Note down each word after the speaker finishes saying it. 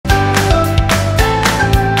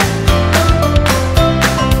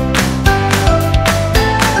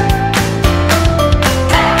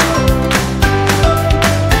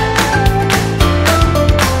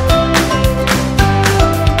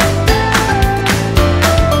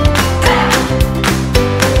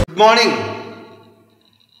morning.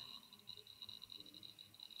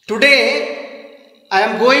 Today I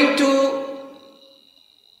am going to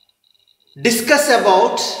discuss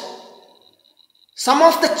about some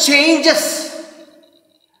of the changes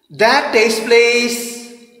that takes place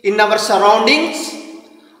in our surroundings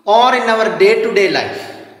or in our day-to-day life.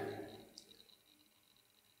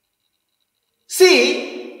 See,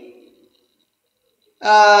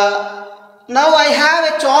 now I have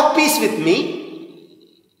a chalk piece with me.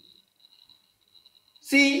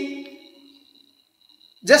 See,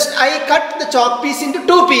 just I cut the chalk piece into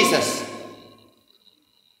two pieces.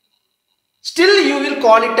 Still you will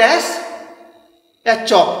call it as a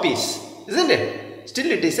chalk piece, isn't it?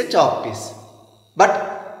 Still it is a chalk piece.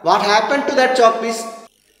 But what happened to that chalk piece?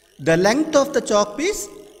 The length of the chalk piece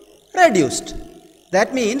reduced.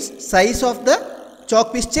 That means size of the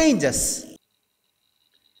chalk piece changes.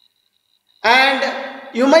 And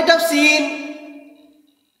you might have seen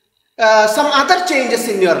some other changes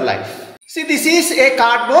in your life. See, this is a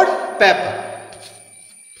cardboard paper.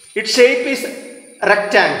 Its shape is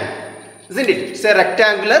rectangle, isn't it? It's a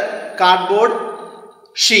rectangular cardboard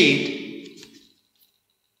sheet.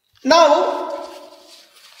 Now,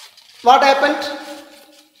 what happened?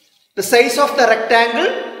 The size of the rectangle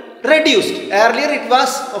reduced. Earlier it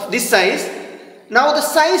was of this size. Now the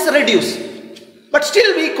size reduced. But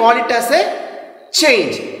still we call it as a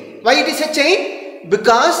change. Why it is a change?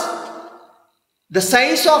 Because the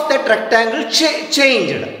size of that rectangle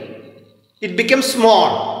changed. It became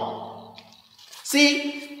small.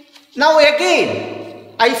 See, now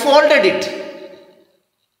again I folded it.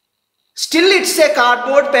 Still it's a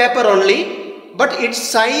cardboard paper only, but its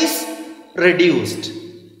size reduced.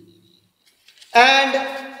 And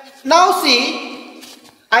now see,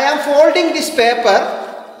 I am folding this paper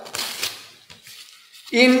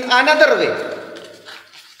in another way.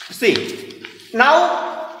 See, now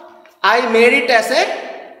I made it as a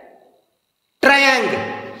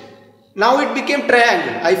triangle. Now it became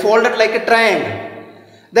triangle. I folded like a triangle.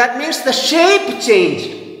 That means the shape changed.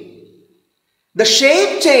 The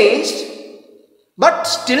shape changed, but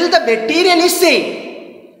still the material is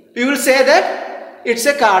same. We will say that it's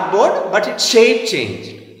a cardboard, but its shape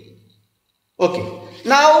changed. Okay.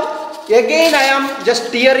 Now again I am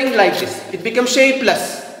just tearing like this. It becomes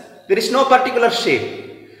shapeless. There is no particular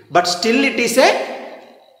shape, but still it is a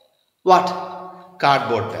what?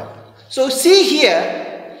 Cardboard paper. So see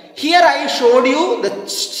here I showed you the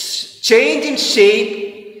change in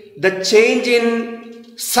shape, the change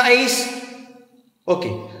in size.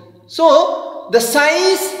 Okay. So the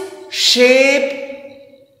size,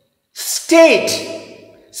 shape, state.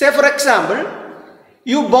 Say for example,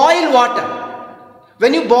 you boil water.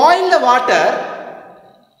 When you boil the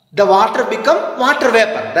water becomes water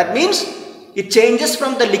vapor. That means it changes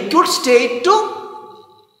from the liquid state to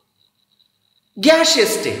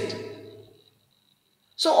gaseous state.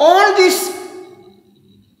 So all these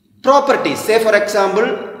properties, say for example,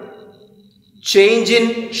 change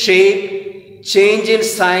in shape, change in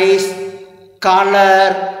size,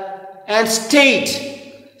 color and state.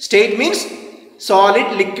 State means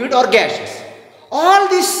solid, liquid or gaseous. All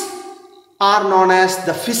these are known as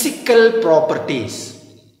the physical properties.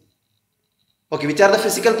 Okay, which are the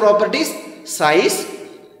physical properties? Size,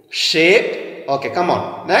 shape. Okay, come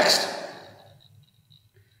on. Next.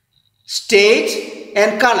 State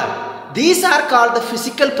and color. These are called the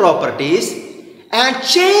physical properties and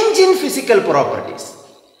change in physical properties.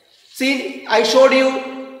 See, I showed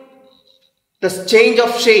you the change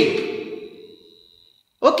of shape.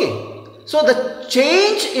 Okay. So the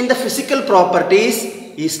change in the physical properties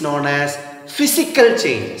is known as physical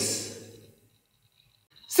changes.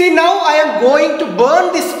 See, now I am going to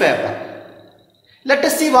burn this paper. Let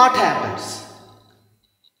us see what happens.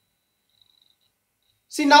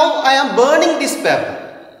 See, now I am burning this paper.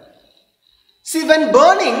 See, when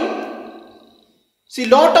burning, see,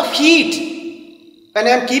 lot of heat. When I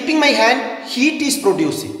am keeping my hand, heat is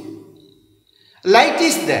producing. Light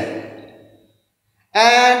is there.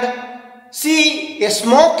 And see, a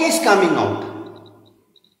smoke is coming out.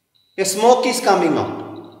 A smoke is coming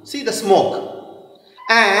out. See the smoke.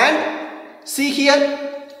 And see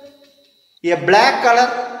here, a black color,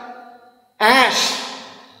 ash.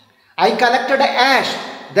 I collected ash.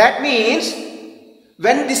 That means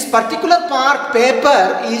when this particular part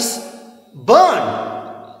paper is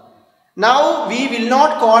burned, now we will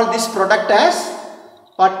not call this product as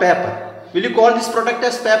what paper? Will you call this product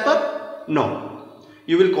as paper? No.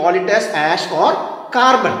 You will call it as ash or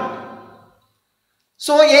carbon.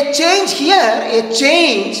 So a change here, a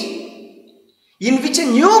change in which a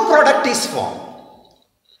new product is formed.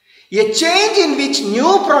 A change in which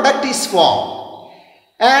new product is formed.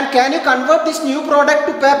 And can you convert this new product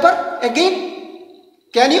to paper again?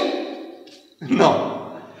 Can you?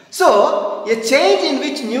 No. So, a change in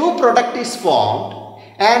which new product is formed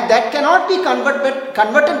and that cannot be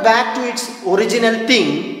converted back to its original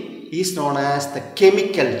thing is known as the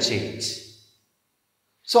chemical change.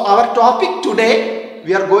 So, our topic today,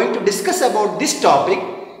 we are going to discuss about this topic,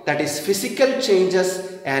 that is physical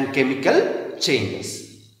changes and chemical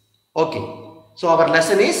changes. Okay. So, our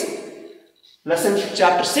lesson is lesson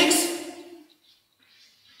chapter 6,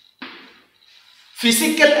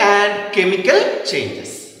 physical and chemical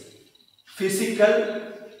changes. Physical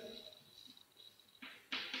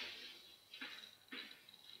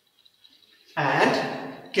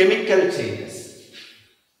and chemical changes.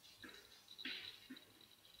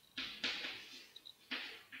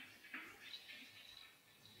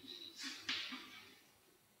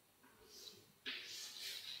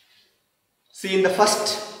 See, in the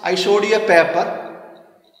first I showed you a paper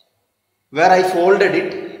where I folded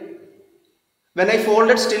it. When I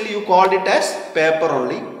folded, still you called it as paper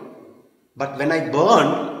only. But when I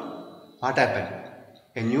burned, what happened?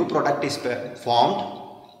 A new product is formed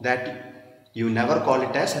that you never call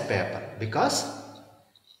it as a paper, because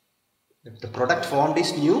the product formed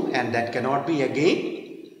is new and that cannot be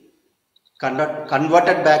again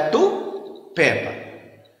converted back to paper.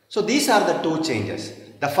 So these are the two changes.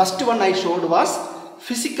 The first one I showed was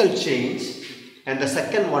physical change and the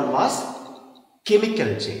second one was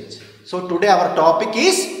chemical change. So today our topic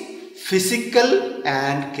is physical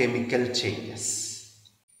and chemical changes.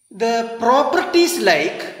 The properties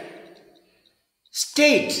like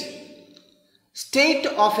state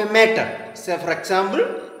of a matter. Say for example,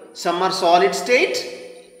 some are solid state,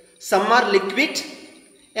 some are liquid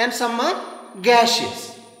and some are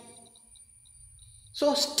gaseous.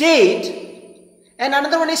 So state, and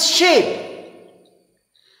another one is shape.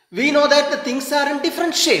 We know that the things are in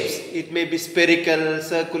different shapes. It may be spherical,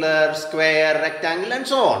 circular, square, rectangle and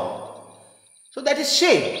so on. So that is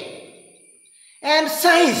shape. And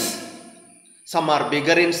size. Some are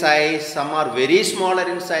bigger in size, some are very smaller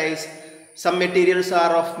in size. Some materials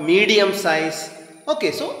are of medium size.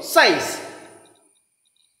 Okay, so size.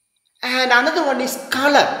 And another one is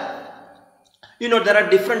color. You know, there are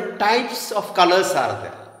different types of colors are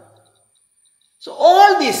there. So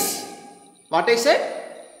all this, what I said?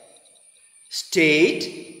 State,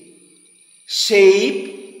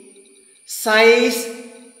 shape, size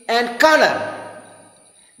and color.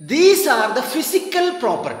 These are the physical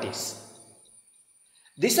properties.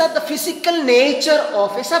 These are the physical nature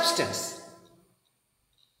of a substance.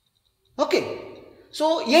 Okay.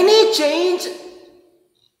 So any change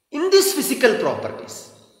in these physical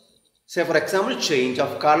properties, say for example change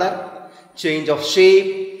of color, change of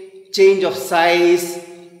shape, change of size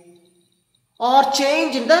or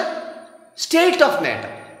change in the state of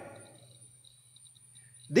matter.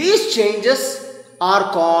 These changes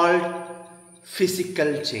are called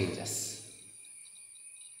physical changes.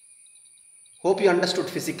 Hope you understood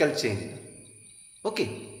physical change.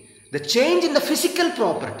 Okay. The change in the physical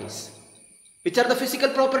properties. Which are the physical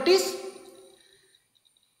properties?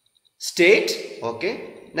 State.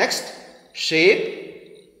 Okay. Next,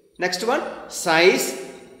 shape. Next one, size,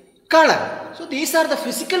 color. So these are the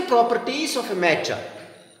physical properties of a matter.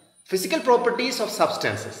 Physical properties of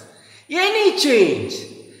substances. Any change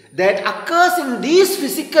that occurs in these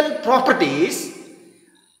physical properties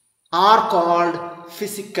are called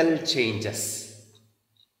physical changes.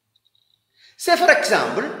 Say for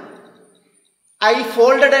example, I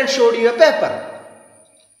folded and showed you a paper.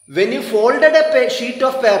 When you folded a sheet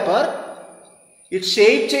of paper, its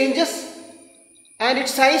shape changes and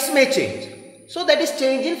its size may change. So that is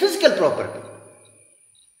change in physical property.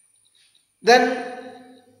 Then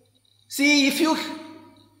see, if you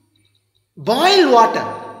boil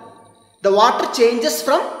water, the water changes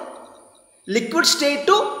from liquid state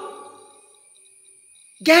to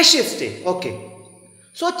gaseous state. Okay.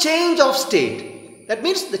 So change of state. That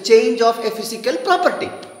means the change of a physical property.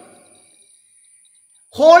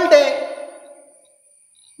 Hold a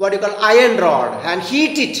what you call iron rod and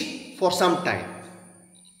heat it for some time.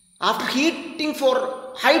 After heating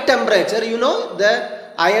for high temperature, you know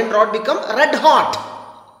the iron rod become red hot.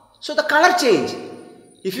 So the color change.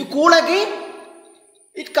 If you cool again,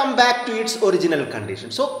 it come back to its original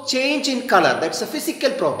condition. So change in color, that's a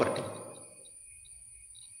physical property.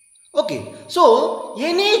 Okay, so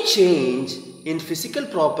any change in physical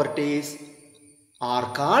properties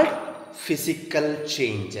are called physical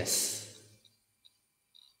changes.